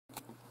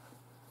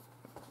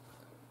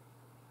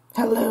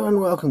Hello and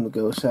welcome to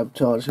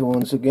TheGhostOfSabotage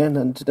once again,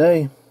 and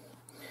today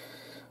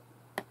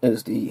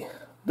is the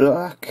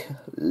black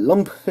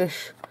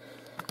lumpfish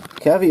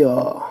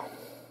caviar.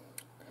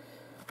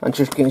 And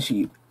just in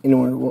case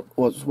anyone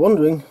was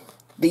wondering,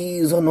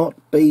 these are not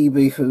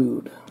baby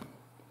food.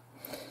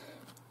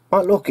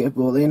 Might look it,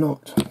 but they're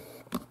not.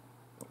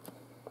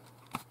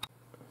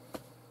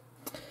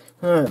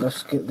 Alright,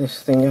 let's get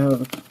this thing out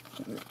of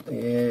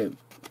the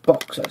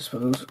box, I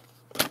suppose.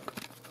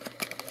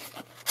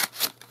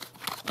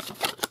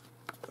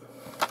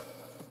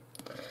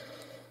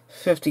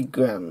 $50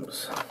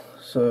 grams.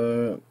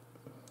 So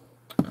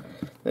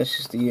this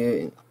is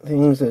the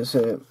things. There's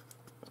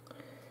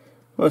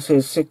well, it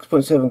says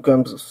 6.7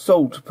 grams of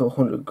salt per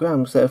 100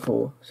 grams.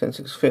 Therefore, since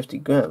it's 50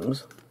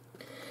 grams,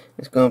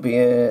 it's going to be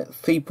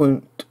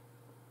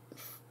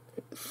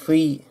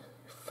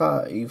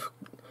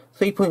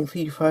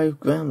 3.35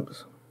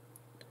 grams.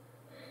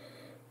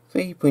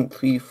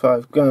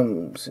 3.35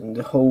 grams in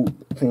the whole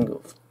thing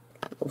of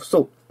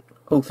salt.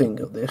 Whole thing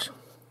of this.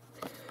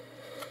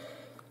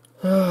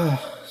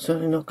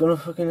 Certainly not gonna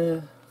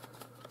fucking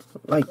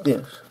like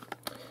this.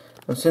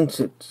 And since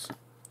it's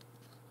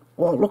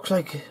what looks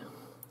like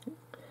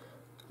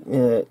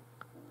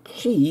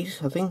cheese,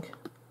 I think.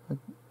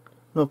 I'm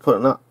not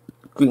putting that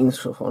green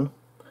stuff on,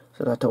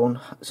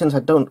 since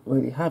I don't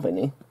really have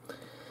any.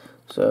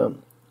 So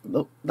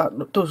look,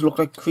 that does look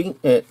like cream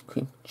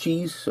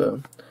cheese.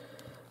 So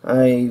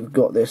I've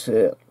got this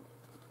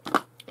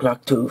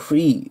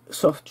lactose-free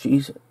soft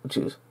cheese, which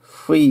is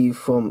free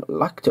from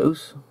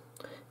lactose.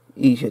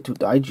 Easier to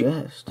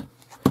digest,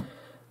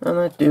 and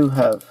I do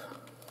have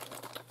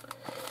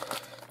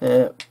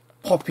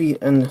poppy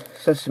and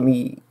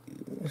sesame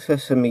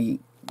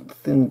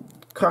thin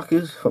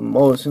crackers from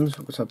Morrison's,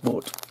 which I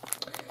bought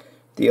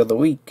the other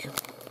week.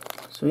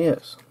 So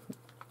yes,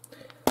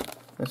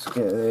 let's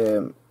get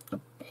a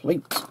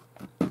plate.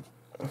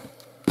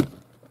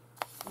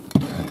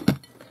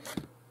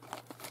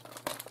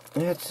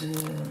 Let's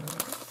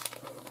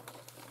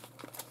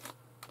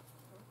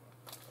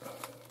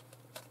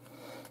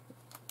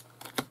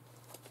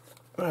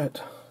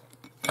right,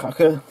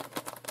 cracker.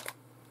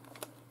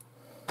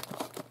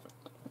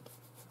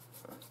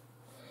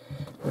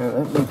 Now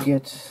let me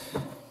get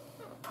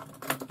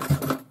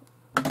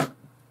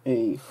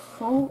a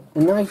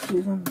knife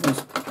even.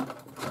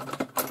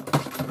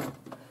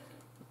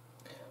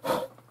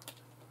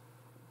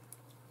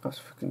 That's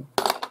fucking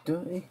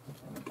dirty.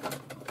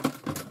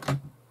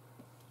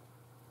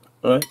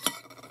 Alright.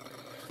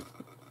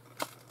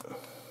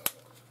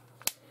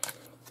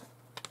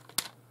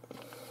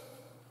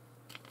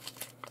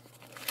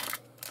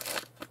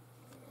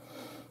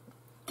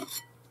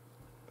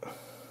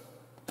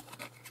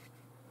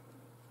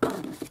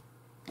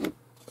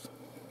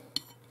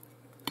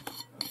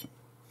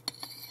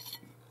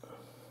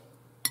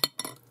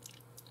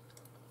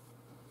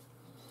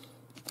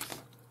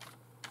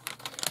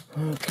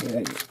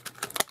 Okay.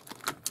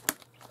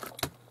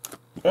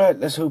 Right,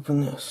 let's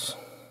open this.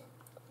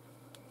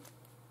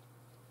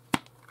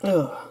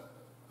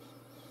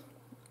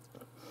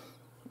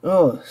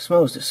 Oh, it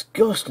smells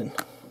disgusting.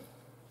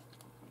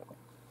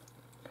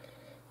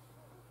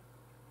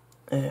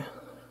 Yeah.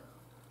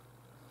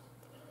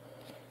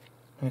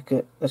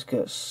 Let's get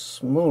a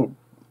small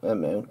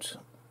amount.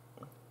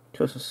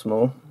 Just a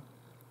small.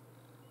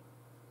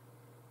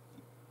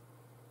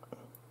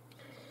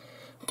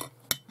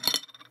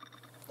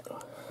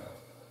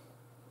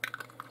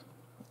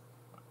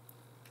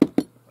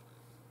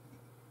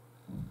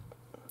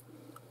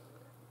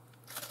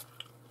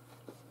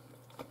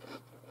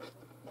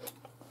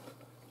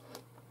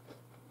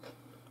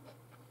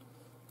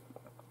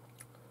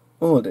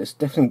 Oh, there's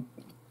definitely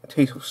a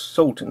taste of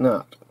salt in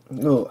that.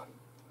 Oh.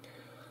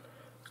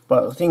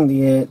 But I think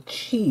the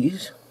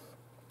cheese,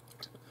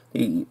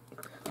 this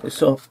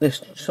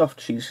soft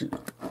cheese,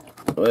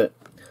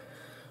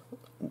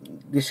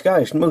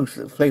 disguised most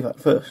of the flavour at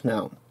first.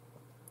 Now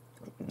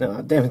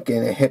I'm definitely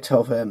getting a hit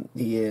of of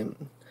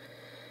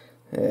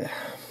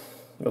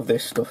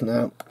this stuff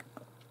now.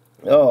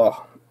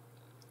 Oh,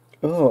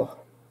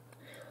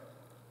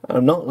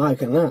 I'm not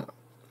liking that.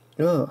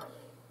 Oh.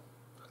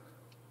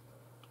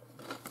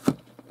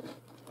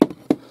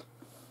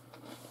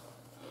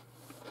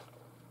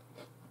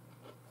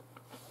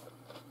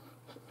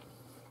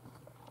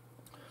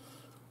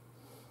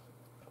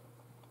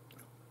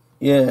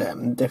 Yeah,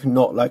 I'm definitely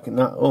not liking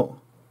that at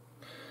all.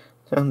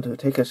 Time to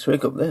take a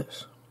swig of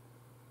this.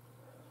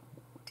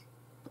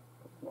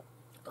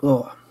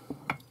 Oh,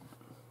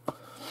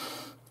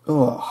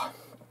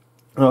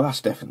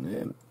 that's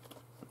definitely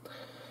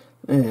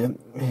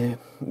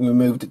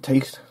removed the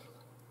taste.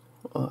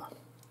 Oh.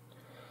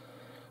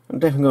 I'm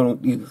definitely going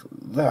to leave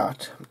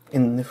that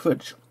in the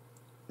fridge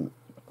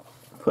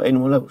for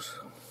anyone else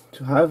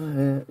to have,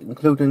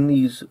 including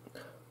these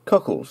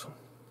cockles.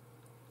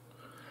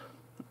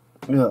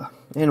 Yeah.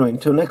 Anyway,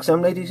 until next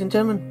time, ladies and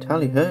gentlemen,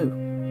 tally ho.